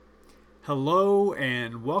Hello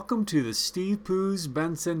and welcome to the Steve Poos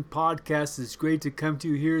Benson podcast. It's great to come to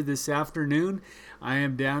you here this afternoon. I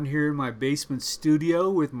am down here in my basement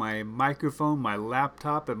studio with my microphone, my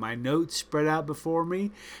laptop, and my notes spread out before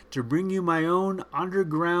me to bring you my own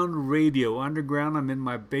underground radio. Underground, I'm in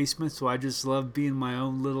my basement, so I just love being my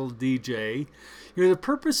own little DJ. The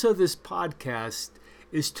purpose of this podcast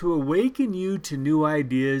is to awaken you to new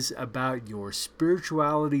ideas about your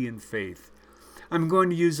spirituality and faith. I'm going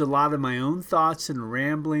to use a lot of my own thoughts and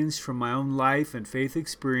ramblings from my own life and faith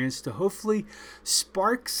experience to hopefully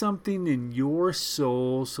spark something in your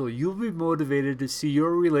soul so you'll be motivated to see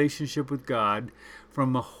your relationship with God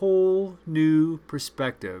from a whole new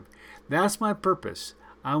perspective. That's my purpose.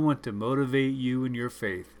 I want to motivate you in your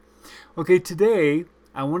faith. Okay, today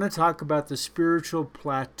I want to talk about the spiritual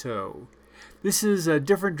plateau. This is a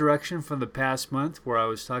different direction from the past month where I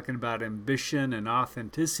was talking about ambition and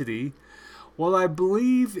authenticity. While I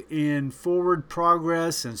believe in forward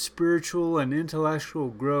progress and spiritual and intellectual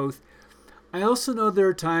growth, I also know there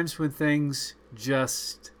are times when things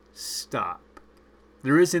just stop.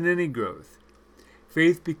 There isn't any growth.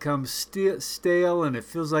 Faith becomes stale and it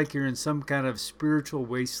feels like you're in some kind of spiritual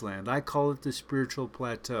wasteland. I call it the spiritual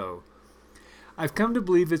plateau. I've come to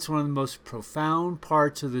believe it's one of the most profound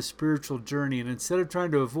parts of the spiritual journey, and instead of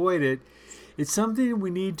trying to avoid it, it's something we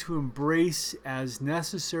need to embrace as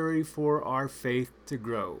necessary for our faith to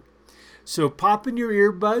grow. So pop in your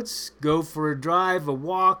earbuds, go for a drive, a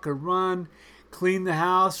walk, a run, clean the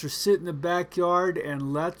house, or sit in the backyard,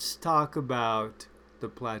 and let's talk about the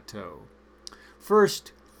plateau.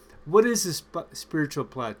 First, what is a spiritual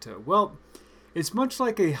plateau? Well, it's much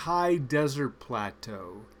like a high desert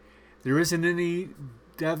plateau. There isn't any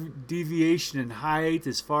deviation in height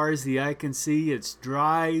as far as the eye can see. It's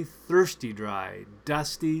dry, thirsty dry,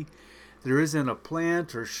 dusty. There isn't a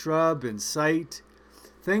plant or shrub in sight.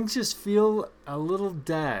 Things just feel a little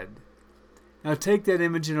dead. Now take that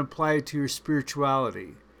image and apply it to your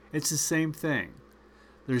spirituality. It's the same thing.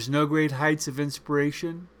 There's no great heights of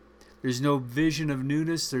inspiration. There's no vision of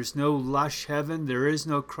newness. There's no lush heaven. There is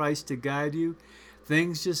no Christ to guide you.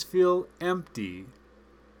 Things just feel empty,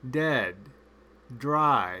 dead,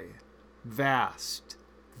 dry, vast,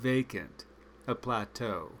 vacant, a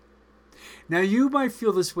plateau. Now you might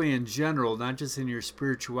feel this way in general, not just in your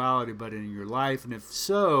spirituality, but in your life. And if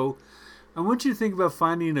so, I want you to think about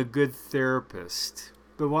finding a good therapist.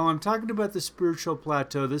 But while I'm talking about the spiritual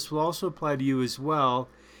plateau, this will also apply to you as well.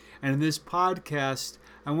 And in this podcast,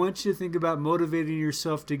 I want you to think about motivating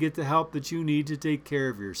yourself to get the help that you need to take care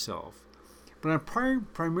of yourself. But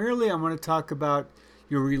primarily, I want to talk about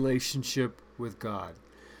your relationship with God.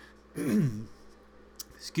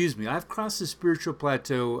 Excuse me. I've crossed the spiritual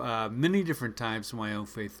plateau many different times in my own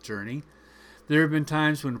faith journey. There have been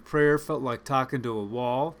times when prayer felt like talking to a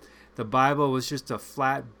wall. The Bible was just a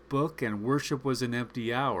flat book and worship was an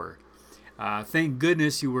empty hour. Thank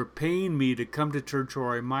goodness you were paying me to come to church,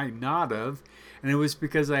 or I might not have. And it was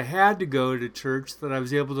because I had to go to church that I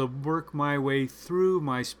was able to work my way through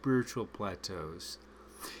my spiritual plateaus.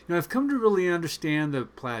 I've come to really understand the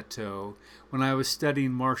plateau when I was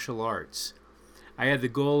studying martial arts. I had the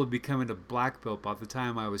goal of becoming a black belt by the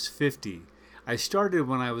time I was 50. I started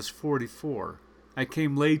when I was 44. I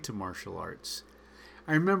came late to martial arts.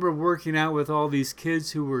 I remember working out with all these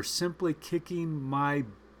kids who were simply kicking my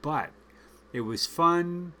butt. It was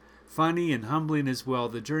fun, funny, and humbling as well.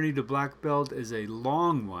 The journey to black belt is a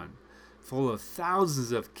long one, full of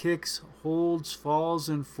thousands of kicks, holds, falls,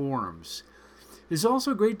 and forms. There's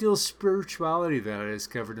also a great deal of spirituality that I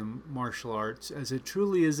discovered in martial arts, as it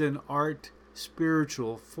truly is an art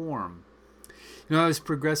spiritual form. I was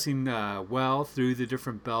progressing well through the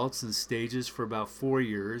different belts and stages for about 4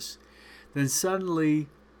 years. Then suddenly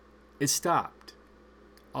it stopped.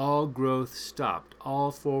 All growth stopped.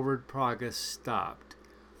 All forward progress stopped.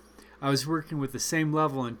 I was working with the same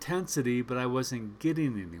level of intensity, but I wasn't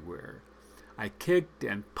getting anywhere. I kicked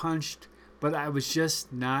and punched, but I was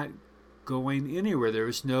just not going anywhere. There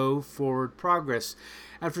was no forward progress.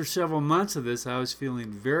 After several months of this, I was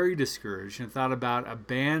feeling very discouraged and thought about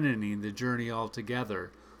abandoning the journey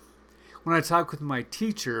altogether. When I talked with my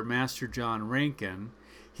teacher, Master John Rankin,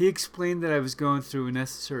 he explained that I was going through a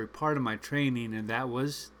necessary part of my training, and that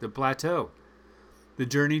was the plateau. The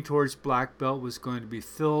journey towards black belt was going to be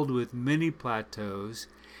filled with many plateaus,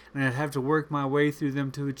 and I'd have to work my way through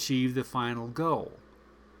them to achieve the final goal.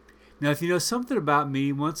 Now, if you know something about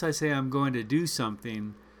me, once I say I'm going to do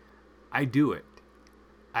something, I do it.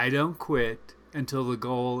 I don't quit until the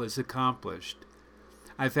goal is accomplished.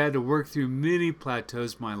 I've had to work through many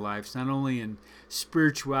plateaus in my life, not only in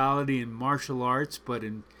spirituality and martial arts, but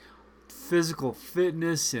in physical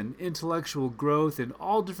fitness and intellectual growth in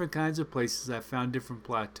all different kinds of places. I found different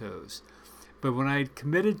plateaus. But when I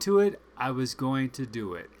committed to it, I was going to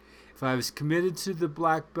do it. If I was committed to the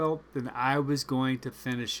black belt, then I was going to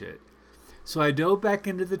finish it. So I dove back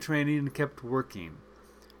into the training and kept working.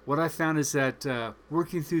 What I found is that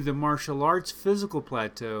working through the martial arts physical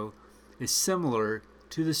plateau is similar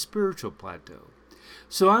to the spiritual plateau.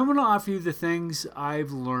 So I want to offer you the things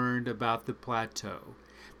I've learned about the plateau.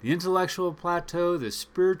 The intellectual plateau, the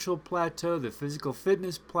spiritual plateau, the physical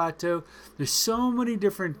fitness plateau. There's so many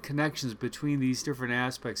different connections between these different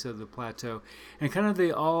aspects of the plateau, and kind of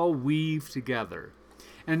they all weave together.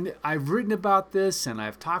 And I've written about this, and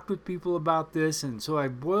I've talked with people about this, and so I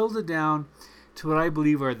boiled it down to what I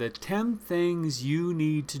believe are the 10 things you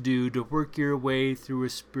need to do to work your way through a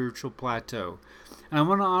spiritual plateau. And I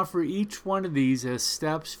want to offer each one of these as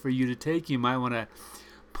steps for you to take. You might want to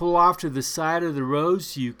pull off to the side of the road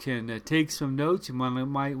so you can take some notes. You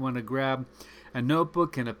might want to grab a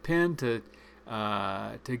notebook and a pen to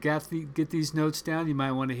get these notes down. You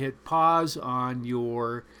might want to hit pause on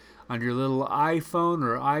your little iPhone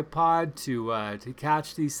or iPod to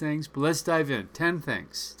catch these things. But let's dive in. 10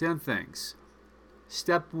 things. 10 things.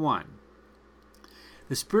 Step 1.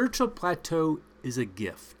 The spiritual plateau is a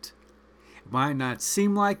gift. It might not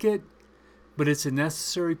seem like it, but it's a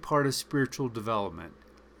necessary part of spiritual development.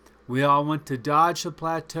 We all want to dodge the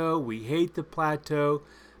plateau. We hate the plateau,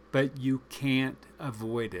 but you can't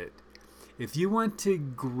avoid it. If you want to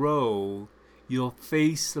grow, you'll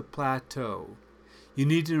face the plateau. You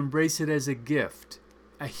need to embrace it as a gift,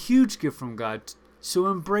 a huge gift from God, so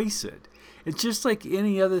embrace it. It's just like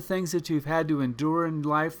any other things that you've had to endure in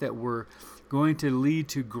life that were going to lead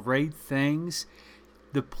to great things.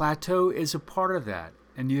 The plateau is a part of that,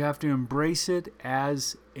 and you have to embrace it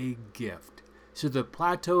as a gift. So the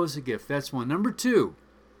plateau is a gift. That's one. Number 2,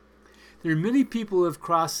 there are many people who have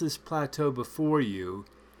crossed this plateau before you.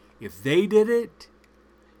 If they did it,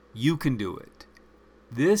 you can do it.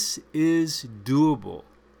 This is doable.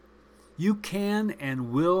 You can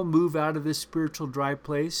and will move out of this spiritual dry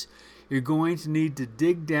place. You're going to need to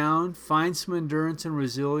dig down, find some endurance and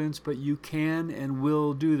resilience, but you can and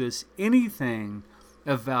will do this. Anything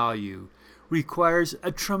of value requires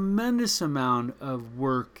a tremendous amount of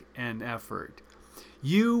work and effort.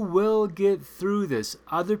 You will get through this.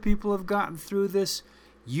 Other people have gotten through this.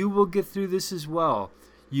 You will get through this as well.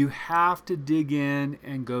 You have to dig in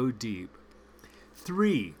and go deep.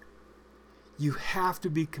 3, you have to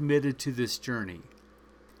be committed to this journey.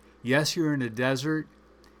 Yes, you're in a desert.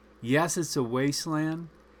 Yes, it's a wasteland.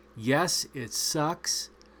 Yes, it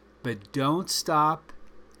sucks. But don't stop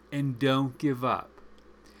and don't give up.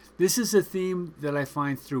 This is a theme that I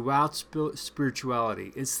find throughout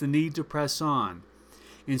spirituality. It's the need to press on.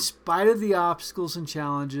 In spite of the obstacles and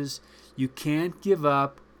challenges, you can't give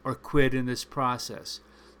up or quit in this process.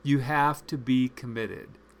 You have to be committed.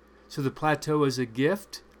 So the plateau is a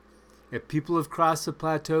gift. If people have crossed the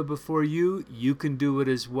plateau before you, you can do it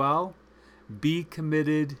as well. Be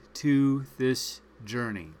committed to this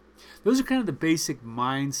journey. Those are kind of the basic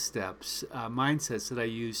mindsets that I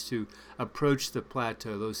use to approach the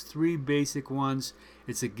plateau. Those 3 basic ones.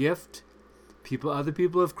 It's a gift. Other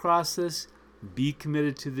people have crossed this. Be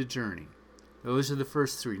committed to the journey. Those are the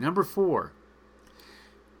first 3. Number 4.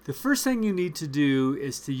 The first thing you need to do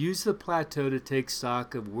is to use the plateau to take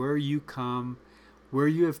stock of where you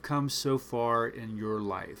have come so far in your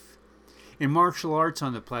life. In martial arts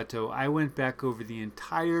on the plateau, I went back over the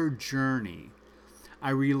entire journey. I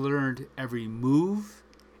relearned every move,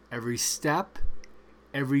 every step,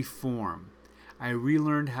 every form. I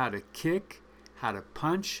relearned how to kick, how to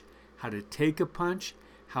punch, how to take a punch,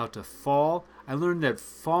 how to fall. I learned that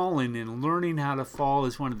falling and learning how to fall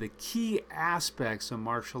is one of the key aspects of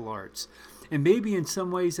martial arts. And maybe in some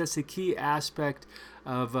ways that's a key aspect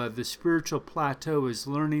of the spiritual plateau, is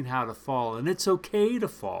learning how to fall. And it's okay to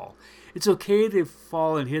fall. It's okay to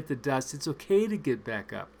fall and hit the dust. It's okay to get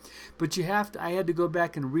back up. But I had to go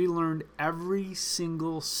back and relearn every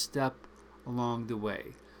single step along the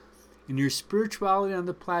way. In your spirituality on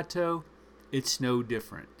the plateau, it's no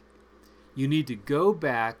different. You need to go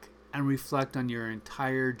back and reflect on your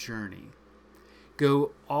entire journey.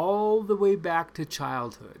 Go all the way back to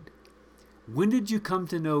childhood. When did you come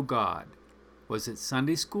to know God? Was it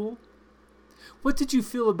Sunday school? What did you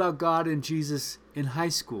feel about God and Jesus in high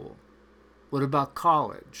school? What about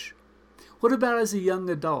college? What about as a young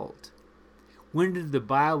adult? When did the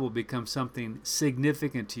Bible become something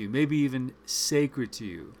significant to you, maybe even sacred to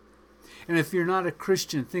you? And if you're not a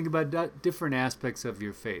Christian, think about different aspects of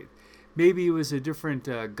your faith. Maybe it was a different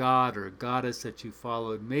god or goddess that you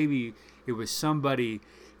followed. Maybe it was somebody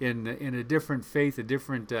in a different faith, a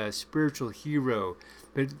different spiritual hero.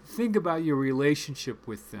 But think about your relationship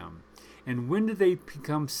with them. And when do they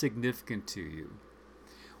become significant to you?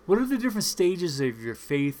 What are the different stages of your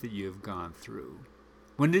faith that you have gone through?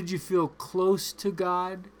 When did you feel close to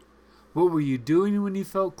God? What were you doing when you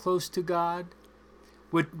felt close to God?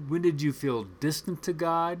 When did you feel distant to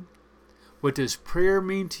God? What does prayer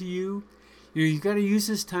mean to you? You got to use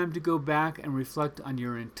this time to go back and reflect on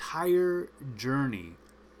your entire journey.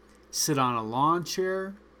 Sit on a lawn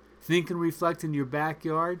chair, think and reflect in your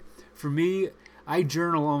backyard. For me, I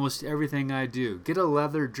journal almost everything I do. Get a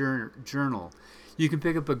leather journal. You can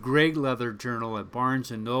pick up a great leather journal at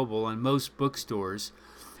Barnes & Noble and most bookstores.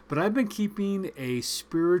 But I've been keeping a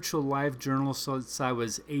spiritual life journal since I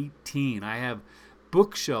was 18. I have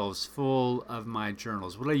bookshelves full of my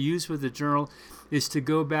journals. What I use with the journal is to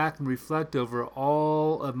go back and reflect over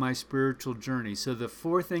all of my spiritual journey. So the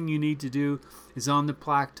fourth thing you need to do is on the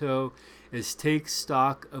plateau is take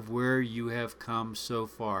stock of where you have come so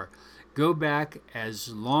far. Go back as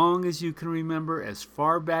long as you can remember, as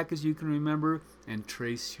far back as you can remember, and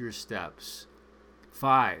trace your steps.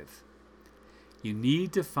 5. You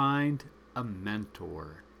need to find a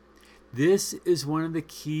mentor. This is one of the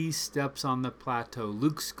key steps on the plateau.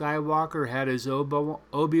 Luke Skywalker had his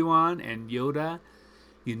Obi-Wan and Yoda.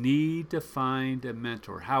 You need to find a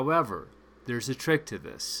mentor. However, there's a trick to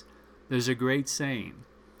this. There's a great saying.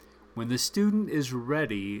 When the student is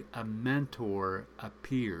ready, a mentor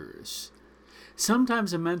appears.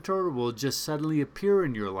 Sometimes a mentor will just suddenly appear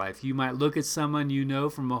in your life. You might look at someone you know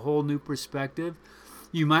from a whole new perspective.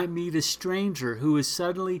 You might meet a stranger who is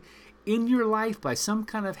suddenly in your life by some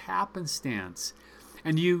kind of happenstance.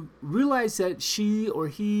 And you realize that she or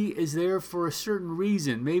he is there for a certain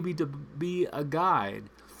reason, maybe to be a guide.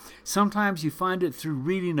 Sometimes you find it through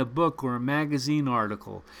reading a book or a magazine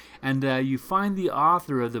article, and you find the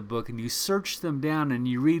author of the book and you search them down and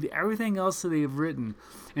you read everything else that they have written.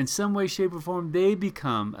 In some way, shape, or form, they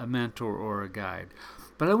become a mentor or a guide.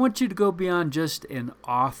 But I want you to go beyond just an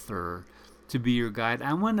author to be your guide.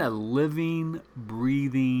 I want a living,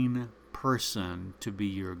 breathing person to be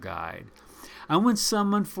your guide. I want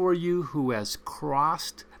someone for you who has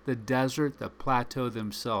crossed the desert, the plateau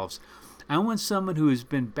themselves. I want someone who has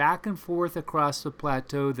been back and forth across the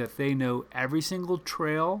plateau, that they know every single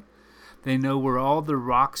trail. They know where all the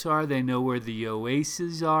rocks are. They know where the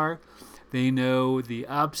oases are. They know the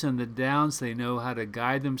ups and the downs. They know how to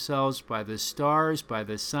guide themselves by the stars, by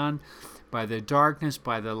the sun, by the darkness,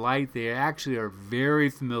 by the light. They actually are very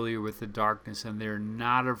familiar with the darkness, and they're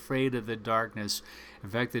not afraid of the darkness. In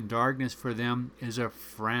fact, the darkness for them is a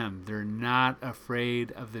friend. They're not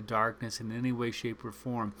afraid of the darkness in any way, shape, or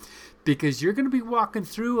form, because you're going to be walking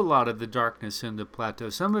through a lot of the darkness in the plateau.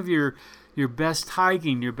 Some of your best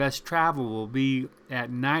hiking, your best travel will be at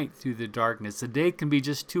night through the darkness. The day can be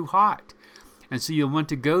just too hot, and so you'll want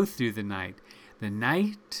to go through the night. The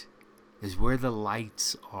night is where the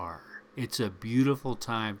lights are. It's a beautiful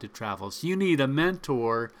time to travel. So you need a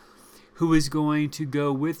mentor who is going to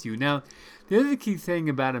go with you. Now, the other key thing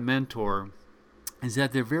about a mentor is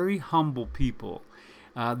that they're very humble people.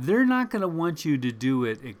 They're not going to want you to do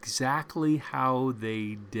it exactly how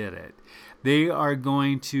they did it. They are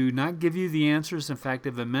going to not give you the answers. In fact,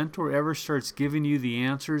 if a mentor ever starts giving you the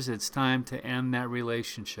answers, it's time to end that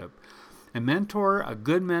relationship. A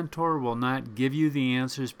good mentor will not give you the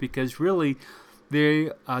answers, because really,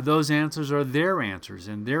 those answers are their answers,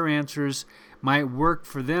 and their answers might work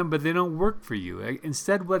for them, but they don't work for you.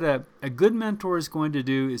 Instead, what a good mentor is going to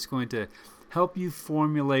do is going to help you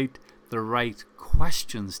formulate the right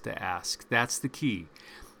questions to ask. That's the key.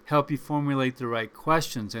 Help you formulate the right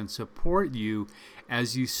questions and support you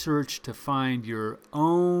as you search to find your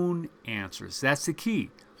own answers. That's the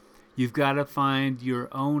key. You've got to find your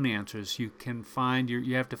own answers. You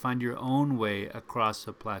have to find your own way across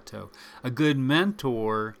the plateau. A good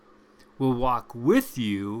mentor will walk with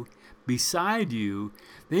you, beside you.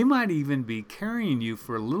 They might even be carrying you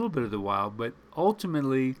for a little bit of the while, but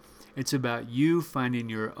ultimately it's about you finding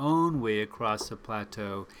your own way across the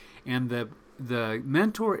plateau. And the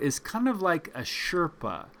mentor is kind of like a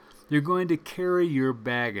Sherpa. They're going to carry your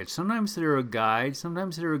baggage. Sometimes they're a guide.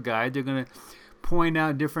 They're going to point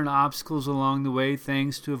out different obstacles along the way,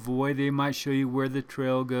 things to avoid. They might show you where the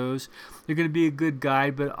trail goes. They're going to be a good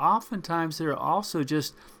guide, but oftentimes they're also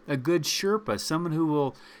just a good Sherpa, someone who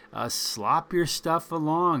will slop your stuff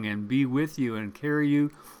along and be with you and carry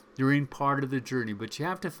you during part of the journey. But you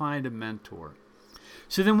have to find a mentor.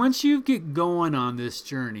 So then once you get going on this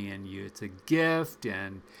journey, and it's a gift,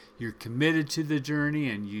 and you're committed to the journey,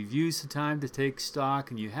 and you've used the time to take stock,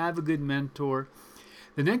 and you have a good mentor,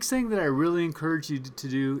 The next thing that I really encourage you to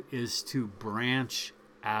do is to branch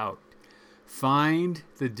out. Find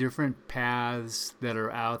the different paths that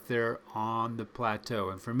are out there on the plateau.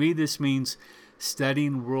 And for me, this means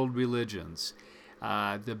studying world religions.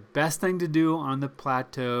 The best thing to do on the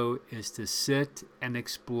plateau is to sit and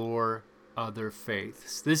explore other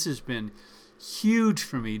faiths. This has been huge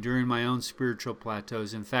for me during my own spiritual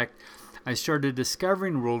plateaus. In fact, I started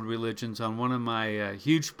discovering world religions on one of my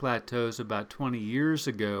huge plateaus about 20 years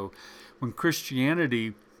ago when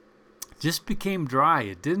Christianity just became dry.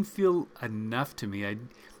 It didn't feel enough to me.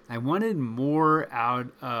 I wanted more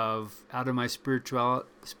out of my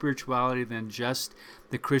spirituality than just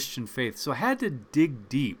the Christian faith. So I had to dig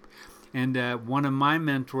deep. And one of my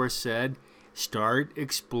mentors said, start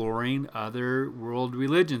exploring other world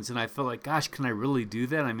religions. And I felt like, gosh, can I really do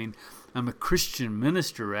that? I mean, I'm a Christian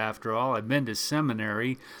minister after all. I've been to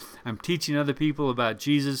seminary. I'm teaching other people about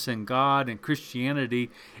Jesus and God and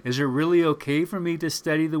Christianity. Is it really okay for me to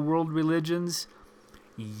study the world religions?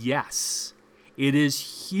 Yes. It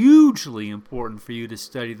is hugely important for you to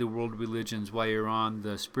study the world religions while you're on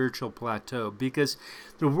the spiritual plateau, because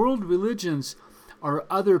the world religions are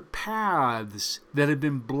other paths that have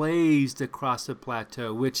been blazed across the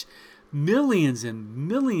plateau, which millions and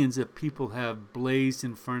millions of people have blazed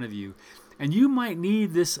in front of you. And you might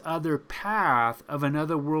need this other path of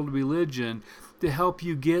another world religion to help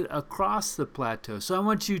you get across the plateau. So I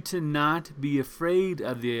want you to not be afraid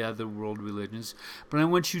of the other world religions, but I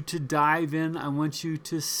want you to dive in. I want you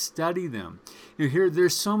to study them.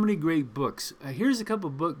 There's so many great books. Here's a couple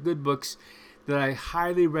of good books that I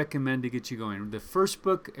highly recommend to get you going. The first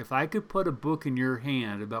book, if I could put a book in your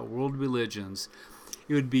hand about world religions,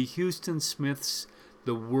 it would be Houston Smith's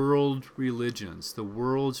The World's Religions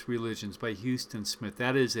by Houston Smith.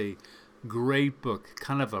 That is a great book,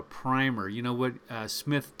 kind of a primer. You know what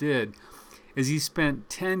Smith did is he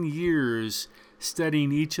spent 10 years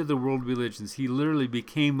studying each of the world religions. He literally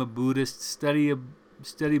became a Buddhist, studied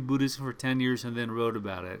Buddhism for 10 years, and then wrote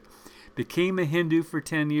about it. Became a Hindu for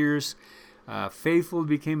 10 years, faithful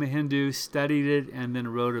became a Hindu, studied it, and then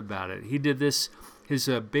wrote about it. He did this. His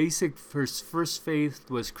first faith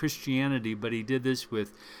was Christianity, but he did this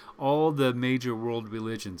with all the major world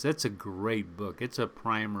religions. That's a great book. It's a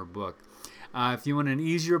primer book. If you want an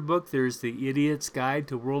easier book, there's The Idiot's Guide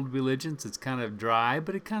to World Religions. It's kind of dry,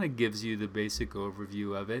 but it kind of gives you the basic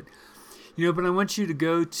overview of it. But I want you to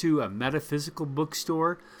go to a metaphysical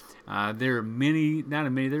bookstore. There are many,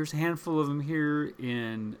 there's a handful of them here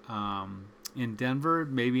in Denver,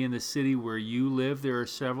 maybe in the city where you live. There are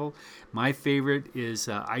several. My favorite is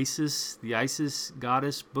the Isis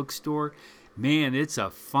Goddess bookstore. Man, it's a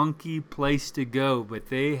funky place to go, but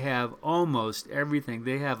they have almost everything.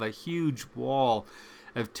 They have a huge wall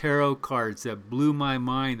of tarot cards that blew my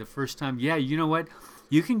mind the first time. Yeah, you know what?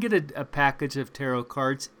 You can get a package of tarot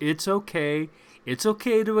cards. It's okay. It's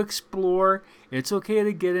okay to explore. It's okay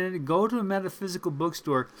to get in. Go to a metaphysical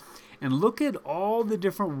bookstore and look at all the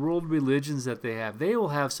different world religions that they have. They will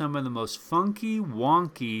have some of the most funky,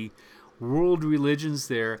 wonky world religions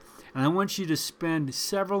there. And I want you to spend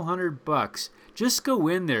several $100. Just go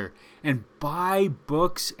in there and buy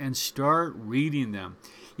books and start reading them.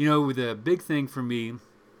 The big thing for me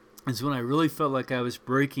is when I really felt like I was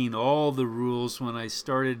breaking all the rules when I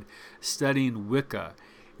started studying Wicca.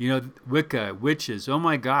 Wicca, witches, oh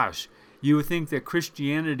my gosh. You would think that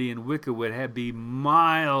Christianity and Wicca would be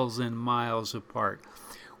miles and miles apart.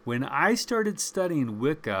 When I started studying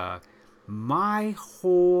Wicca, my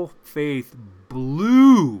whole faith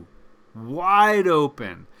blew wide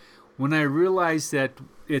open when I realized that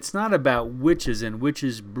it's not about witches and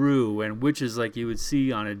witches brew and witches like you would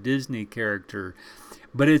see on a Disney character,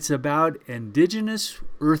 but it's about indigenous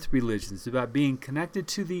earth religions. It's about being connected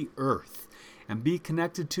to the earth and be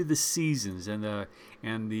connected to the seasons and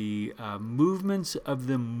the movements of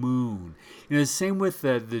the moon. The same with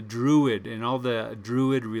the Druid and all the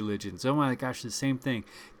Druid religions. Oh my gosh, the same thing.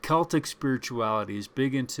 Celtic spirituality is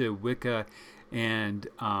big into Wicca and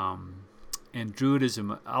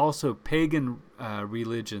Druidism. Also pagan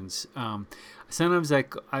religions. Sometimes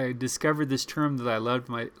I discovered this term that I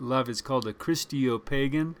love. It's called a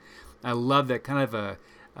Christio-pagan. I love that kind of a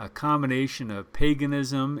combination of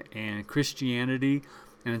paganism and Christianity.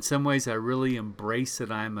 And in some ways, I really embrace that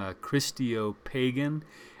I'm a Christio-pagan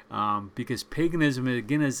because paganism,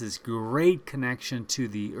 again, is this great connection to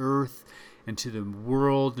the earth and to the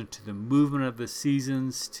world and to the movement of the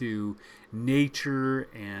seasons, to nature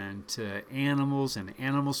and to animals and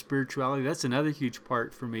animal spirituality. That's another huge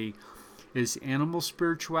part for me is animal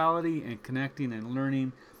spirituality and connecting and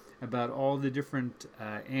learning about all the different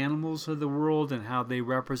animals of the world and how they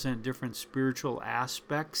represent different spiritual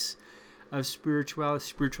aspects of spirituality.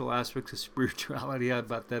 Spiritual aspects of spirituality. I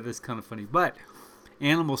thought that is kind of funny. But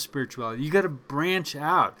animal spirituality, you got to branch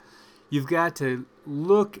out. You've got to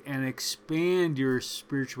look and expand your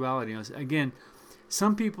spirituality. Again,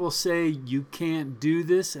 some people say you can't do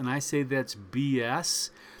this, and I say that's BS.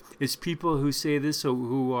 It's people who say this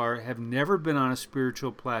who have never been on a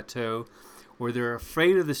spiritual plateau, or they're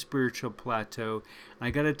afraid of the spiritual plateau. And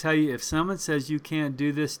I got to tell you, if someone says you can't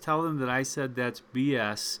do this, tell them that I said that's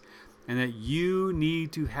BS, and that you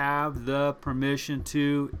need to have the permission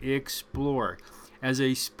to explore. As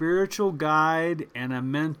a spiritual guide and a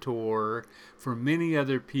mentor for many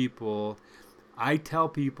other people, I tell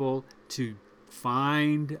people to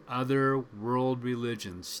find other world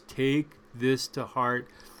religions. Take this to heart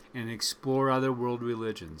and explore other world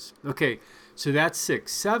religions. Okay, so that's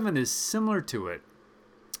 6. 7 is similar to it.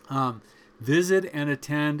 Visit and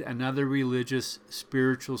attend another religious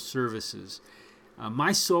spiritual services.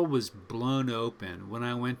 My soul was blown open when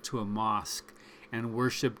I went to a mosque and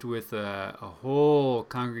worshipped with a whole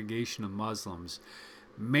congregation of Muslims.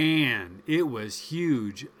 Man, it was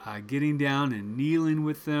huge. Getting down and kneeling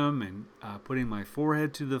with them and putting my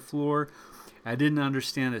forehead to the floor. I didn't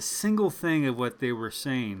understand a single thing of what they were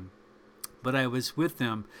saying, but I was with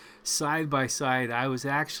them side by side. I was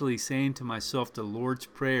actually saying to myself the Lord's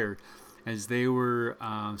Prayer as they were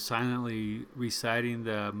silently reciting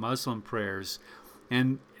the Muslim prayers.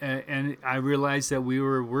 And I realized that we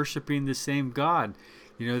were worshiping the same God.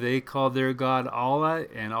 You know, they call their God Allah,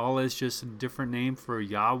 and Allah is just a different name for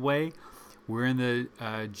Yahweh. We're in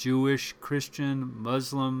the Jewish, Christian,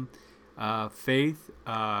 Muslim faith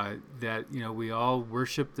that, you know, we all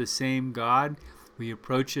worship the same God. We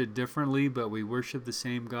approach it differently, but we worship the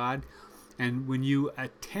same God. And when you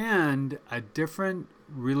attend a different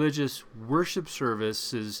religious worship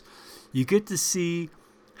services, you get to see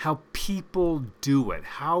how people do it,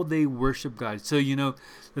 how they worship God. So, you know,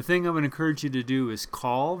 the thing I'm going to encourage you to do is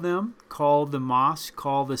call them, call the mosque,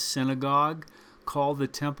 call the synagogue, call the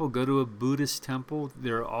temple, go to a Buddhist temple.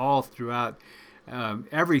 They're all throughout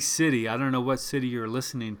every city. I don't know what city you're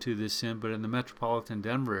listening to this in, but in the metropolitan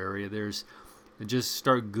Denver area, just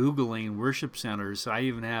start Googling worship centers. I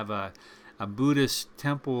even have a Buddhist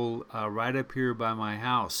temple right up here by my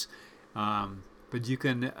house. But you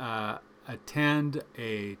can attend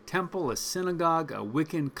a temple, a synagogue, a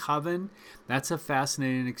Wiccan coven. That's a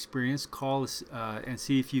fascinating experience. Call and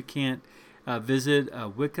see if you can't visit a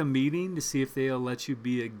Wicca meeting to see if they'll let you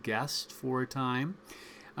be a guest for a time.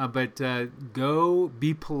 But go,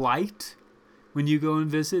 be polite when you go and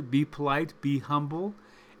visit. Be polite, be humble.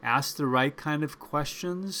 Ask the right kind of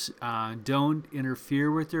questions. Don't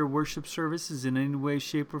interfere with their worship services in any way,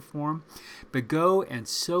 shape, or form. But go and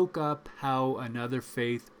soak up how another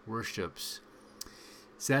faith worships.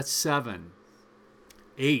 So that's 7.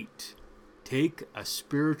 8. Take a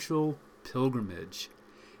spiritual pilgrimage.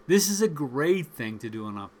 This is a great thing to do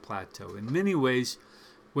on a plateau. In many ways,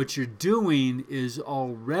 what you're doing is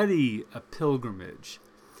already a pilgrimage.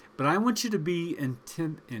 But I want you to be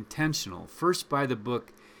intentional. First, by the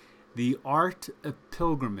book The Art of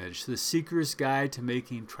Pilgrimage, The Seeker's Guide to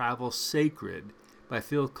Making Travel Sacred by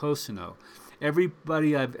Phil Cosino.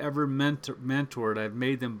 Everybody I've ever mentored, I've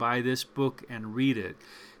made them buy this book and read it.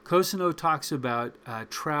 Cosino talks about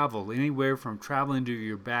travel, anywhere from traveling to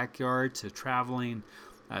your backyard to traveling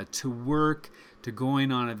to work to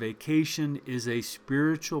going on a vacation is a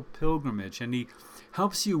spiritual pilgrimage. And he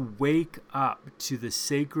helps you wake up to the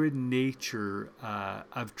sacred nature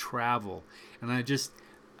of travel. And I've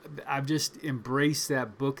just embraced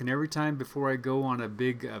that book, and every time before I go on a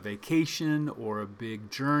big vacation or a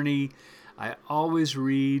big journey, I always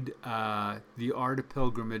read The Art of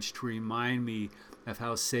Pilgrimage to remind me of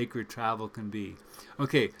how sacred travel can be.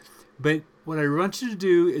 Okay, but what I want you to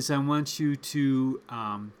do is I want you to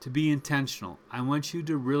be intentional. I want you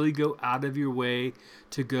to really go out of your way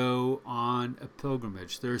to go on a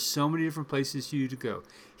pilgrimage. There are so many different places for you to go.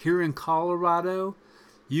 Here in Colorado,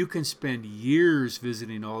 you can spend years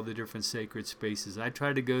visiting all the different sacred spaces. I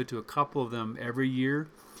try to go to a couple of them every year.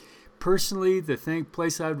 Personally, the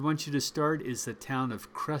place I would want you to start is the town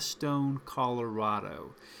of Crestone,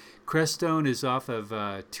 Colorado. Crestone is off of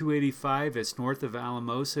 285. It's north of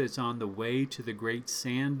Alamosa. It's on the way to the Great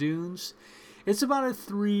Sand Dunes. It's about a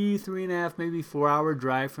 3.5, maybe 4-hour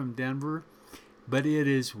drive from Denver, but it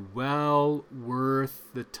is well worth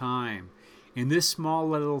the time. In this small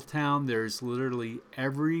little town, there's literally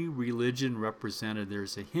every religion represented.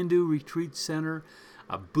 There's a Hindu retreat center,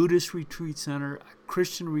 a Buddhist retreat center, a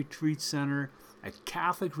Christian retreat center, a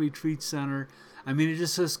Catholic retreat center. I mean, it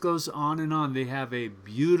just goes on and on. They have a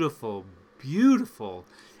beautiful, beautiful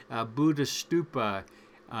Buddha stupa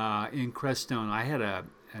in Crestone. I had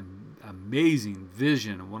an amazing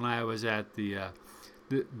vision when I was at the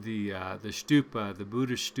stupa, the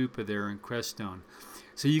Buddha stupa there in Crestone.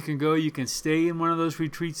 So you can go, you can stay in one of those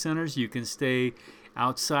retreat centers, you can stay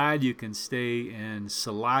outside, you can stay in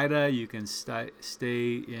Salida, you can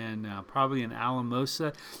stay in probably in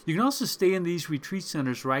Alamosa. You can also stay in these retreat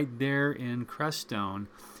centers right there in Crestone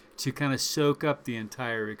to kind of soak up the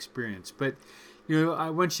entire experience. But I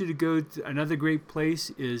want you to go to another great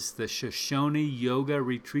place is the Shoshone Yoga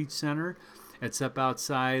Retreat Center. It's up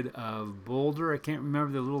outside of Boulder. I can't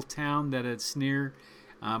remember the little town that it's near,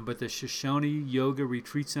 but the Shoshone Yoga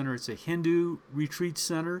Retreat Center, it's a Hindu retreat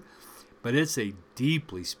center, but it's a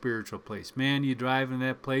deeply spiritual place. Man, you drive in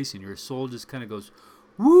that place and your soul just kind of goes,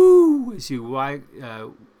 woo, as you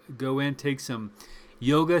go in, take some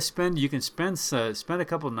yoga. You can spend a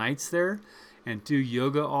couple nights there and do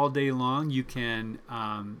yoga all day long. You can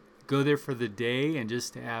go there for the day and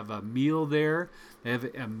just have a meal there. They have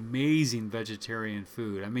amazing vegetarian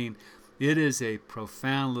food. I mean, it is a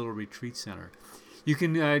profound little retreat center. You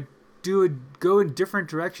can go in different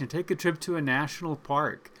direction. Take a trip to a national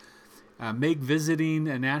park. Make visiting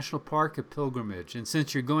a national park a pilgrimage. And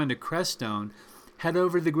since you're going to Crestone, head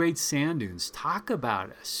over to the Great Sand Dunes. Talk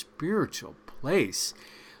about a spiritual place.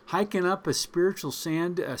 Hiking up a spiritual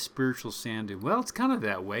sand dune. Well, it's kind of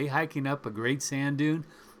that way. Hiking up a great sand dune.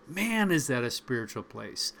 Man, is that a spiritual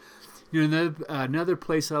place. Another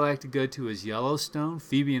place I like to go to is Yellowstone.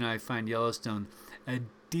 Phoebe and I find Yellowstone a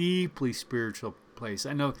deeply spiritual place.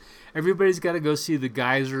 I know everybody's got to go see the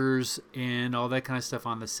geysers and all that kind of stuff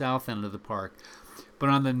on the south end of the park. But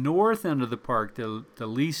on the north end of the park, the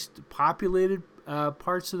least populated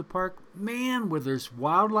parts of the park, man, where there's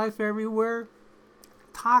wildlife everywhere,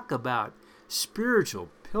 talk about spiritual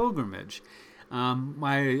pilgrimage.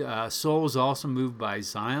 My soul was also moved by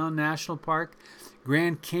Zion National Park.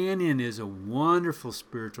 Grand Canyon is a wonderful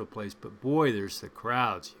spiritual place, but boy, there's the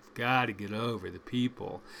crowds. You've got to get over the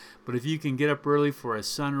people. But if you can get up early for a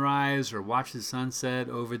sunrise or watch the sunset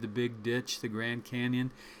over the big ditch, the Grand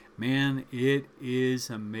Canyon, man, it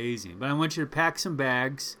is amazing. But I want you to pack some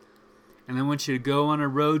bags, and I want you to go on a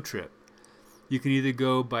road trip. You can either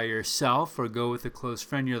go by yourself or go with a close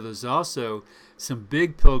friend. There's also some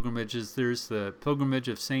big pilgrimages. There's the pilgrimage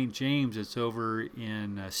of St. James. It's over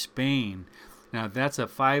in Spain. Now, that's a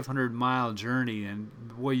 500-mile journey, and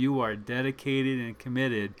boy, you are dedicated and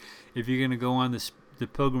committed if you're going to go on the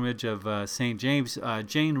pilgrimage of St. James.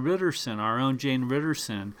 Jane Ritterson, our own Jane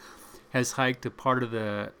Ritterson, has hiked a part of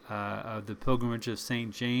the pilgrimage of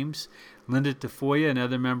St. James. Linda Tafoya,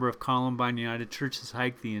 another member of Columbine United Church, has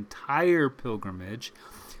hiked the entire pilgrimage.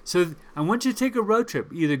 So I want you to take a road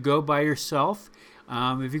trip. Either go by yourself.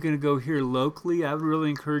 If you're going to go here locally, I would really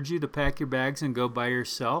encourage you to pack your bags and go by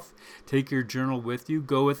yourself. Take your journal with you.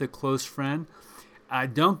 Go with a close friend.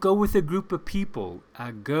 Don't go with a group of people.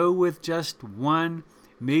 Go with just one,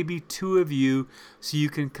 maybe two of you, so you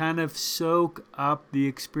can kind of soak up the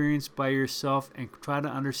experience by yourself and try to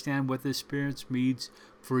understand what the experience means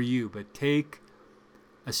for you. But take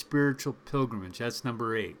a spiritual pilgrimage. That's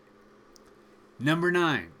number 8. Number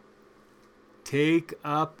 9, take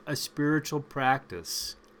up a spiritual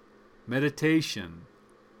practice. Meditation,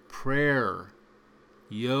 prayer,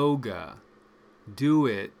 yoga. Do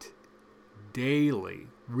it daily.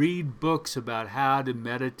 Read books about how to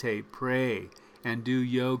meditate, pray, and do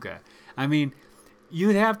yoga. I mean,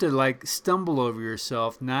 you'd have to stumble over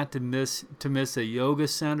yourself not to miss a yoga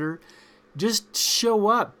center. Just show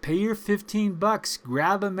up, pay your $15,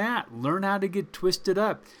 grab a mat, learn how to get twisted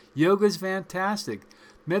up. Yoga's fantastic.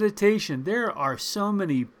 Meditation, there are so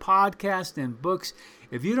many podcasts and books.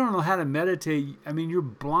 If you don't know how to meditate, I mean, you're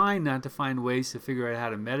blind not to find ways to figure out how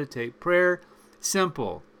to meditate. Prayer,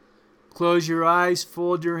 simple. Close your eyes,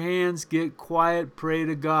 fold your hands, get quiet, pray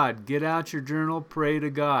to God. Get out your journal, pray to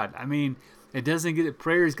God. I mean,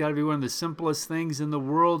 prayer's got to be one of the simplest things in the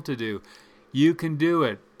world to do. You can do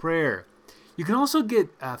it. Prayer. You can also get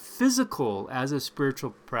physical as a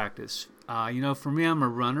spiritual practice. For me, I'm a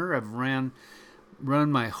runner. I've run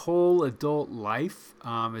my whole adult life.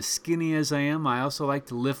 As skinny as I am, I also like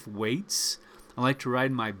to lift weights. I like to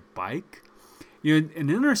ride my bike. An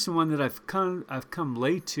interesting one that I've come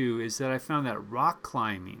late to is that I found that rock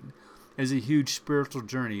climbing is a huge spiritual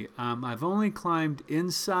journey. I've only climbed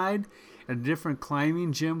inside at a different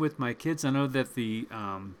climbing gym with my kids. I know that the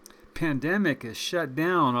pandemic has shut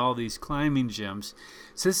down all these climbing gyms,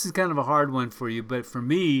 so this is kind of a hard one for you. But for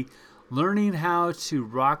me, learning how to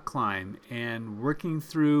rock climb and working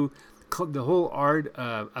through the whole art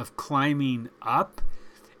of climbing up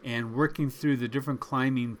and working through the different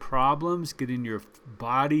climbing problems, getting your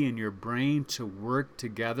body and your brain to work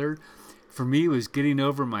together. For me, it was getting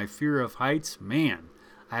over my fear of heights. Man,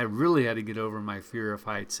 I really had to get over my fear of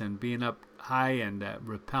heights and being up high and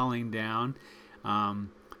rappelling down.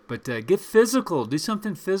 But get physical. Do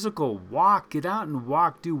something physical. Walk. Get out and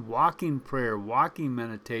walk. Do walking prayer, walking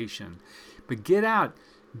meditation. But get out.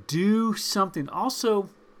 Do something. Also,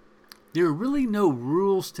 there are really no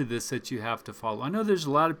rules to this that you have to follow. I know there's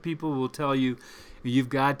a lot of people who will tell you you've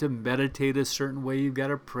got to meditate a certain way, you've got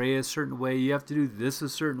to pray a certain way, you have to do this a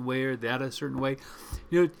certain way or that a certain way.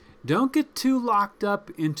 Don't get too locked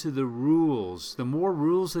up into the rules. The more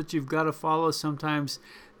rules that you've got to follow, sometimes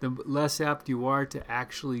the less apt you are to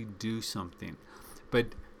actually do something. But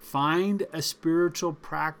find a spiritual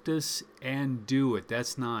practice and do it.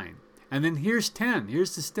 That's 9. And then here's 10.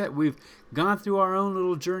 Here's the step. We've gone through our own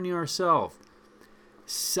little journey ourselves.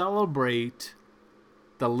 Celebrate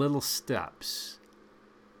the little steps.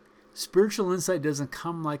 Spiritual insight doesn't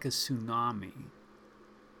come like a tsunami,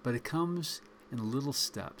 but it comes in little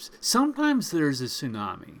steps. Sometimes there's a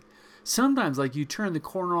tsunami. Sometimes, like, you turn the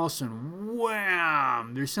corner, all of a sudden,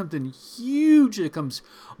 wham! There's something huge that comes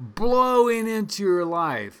blowing into your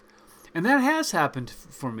life. And that has happened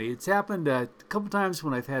for me. It's happened a couple times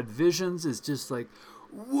when I've had visions. It's just like,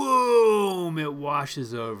 whoa, it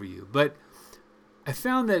washes over you. But I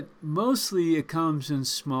found that mostly it comes in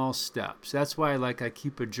small steps. That's why I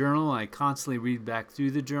keep a journal. I constantly read back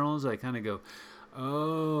through the journals. I kind of go,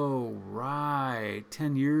 oh, right,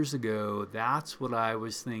 10 years ago, that's what I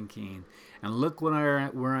was thinking. And look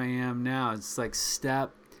where I am now. It's like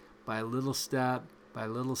step by little step by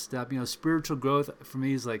little step. Spiritual growth for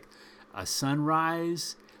me is like a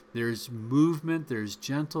sunrise. There's movement. There's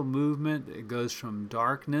gentle movement. It goes from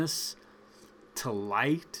darkness to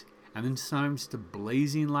light, and then sometimes to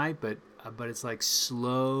blazing light. But it's like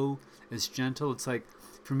slow. It's gentle. It's like,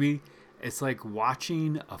 for me, it's like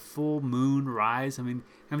watching a full moon rise. I mean,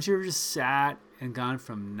 haven't you ever just sat and gone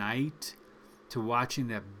from night to watching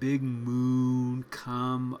that big moon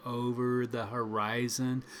come over the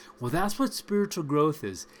horizon? Well, that's what spiritual growth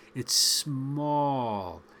is. It's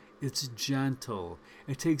small. It's gentle.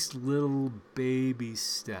 It takes little baby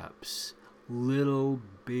steps, incremental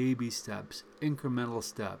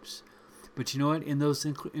steps. But you know what? In those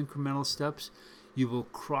incremental steps, you will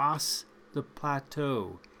cross the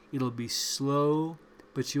plateau. It'll be slow,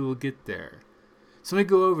 but you will get there. So let me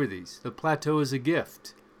go over these. The plateau is a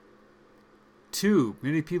gift. 2,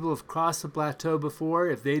 many people have crossed the plateau before.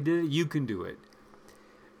 If they did it, you can do it.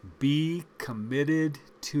 Be committed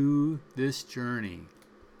to this journey.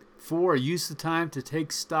 4, use the time to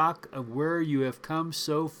take stock of where you have come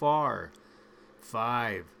so far.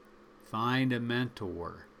 5, find a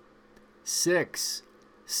mentor. 6,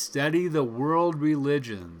 study the world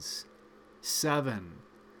religions. 7,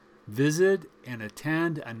 visit and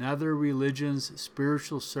attend another religion's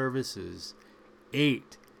spiritual services.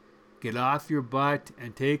 8, get off your butt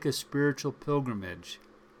and take a spiritual pilgrimage.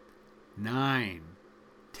 9,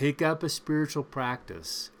 take up a spiritual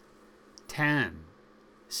practice. 10,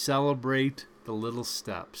 celebrate the little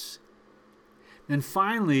steps. Then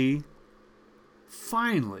finally,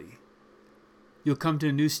 you'll come to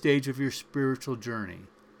a new stage of your spiritual journey.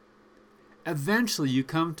 Eventually, you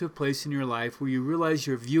come to a place in your life where you realize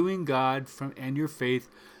you're viewing God and your faith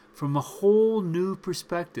from a whole new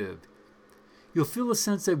perspective. You'll feel a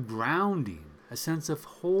sense of grounding, a sense of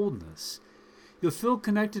wholeness. You'll feel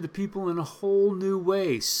connected to people in a whole new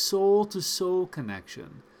way, soul-to-soul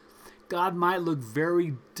connection. God might look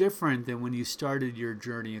very different than when you started your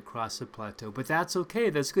journey across the plateau, but that's okay.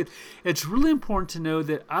 That's good. It's really important to know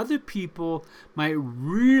that other people might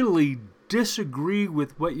really disagree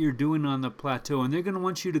with what you're doing on the plateau, and they're going to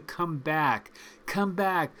want you to come back.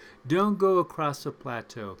 Don't go across the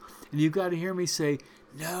plateau. And you've got to hear me say,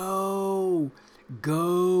 no,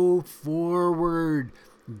 go forward.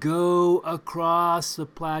 Go across the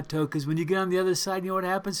plateau, because when you get on the other side, you know what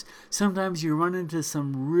happens? Sometimes you run into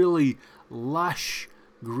some really lush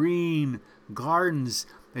green gardens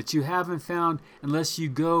that you haven't found unless you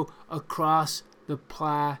go across the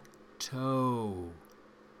plateau.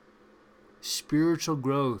 Spiritual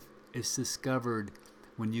growth is discovered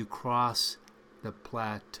when you cross the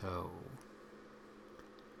plateau.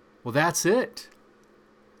 Well, that's it.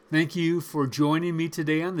 Thank you for joining me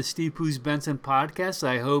today on the Steve Poos Benson podcast.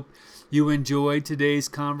 I hope you enjoyed today's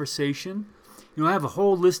conversation. I have a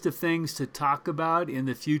whole list of things to talk about in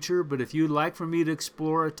the future, but if you'd like for me to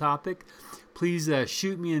explore a topic, Please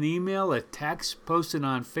shoot me an email, a text, post it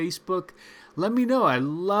on Facebook. Let me know. I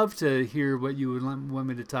love to hear what you would want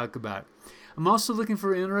me to talk about. I'm also looking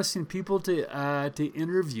for interesting people to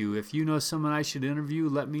interview. If you know someone I should interview,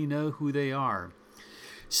 let me know who they are.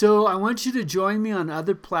 So I want you to join me on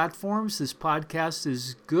other platforms. This podcast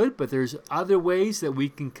is good, but there's other ways that we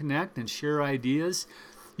can connect and share ideas.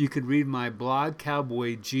 You could read my blog,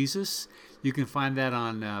 Cowboy Jesus. You can find that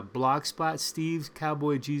on Blogspot,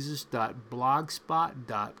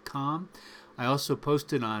 stevescowboyjesus.blogspot.com. I also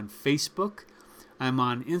post it on Facebook. I'm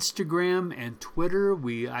on Instagram and Twitter.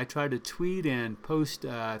 I try to tweet and post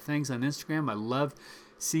things on Instagram. I love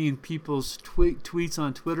seeing people's tweets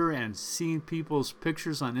on Twitter and seeing people's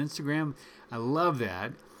pictures on Instagram. I love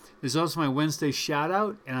that. There's also my Wednesday shout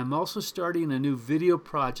out, and I'm also starting a new video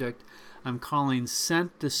project I'm calling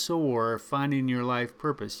Sent to Soar, Finding Your Life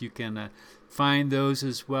Purpose. You can find those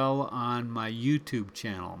as well on my YouTube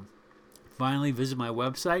channel. Finally, visit my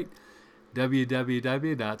website,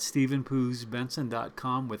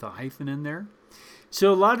 www.stephenpoosbenson.com with a hyphen in there.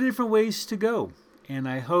 So a lot of different ways to go. And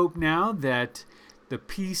I hope now that the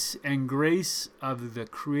peace and grace of the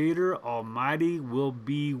Creator Almighty will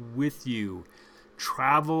be with you.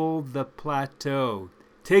 Travel the plateau.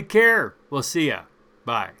 Take care. We'll see ya.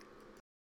 Bye.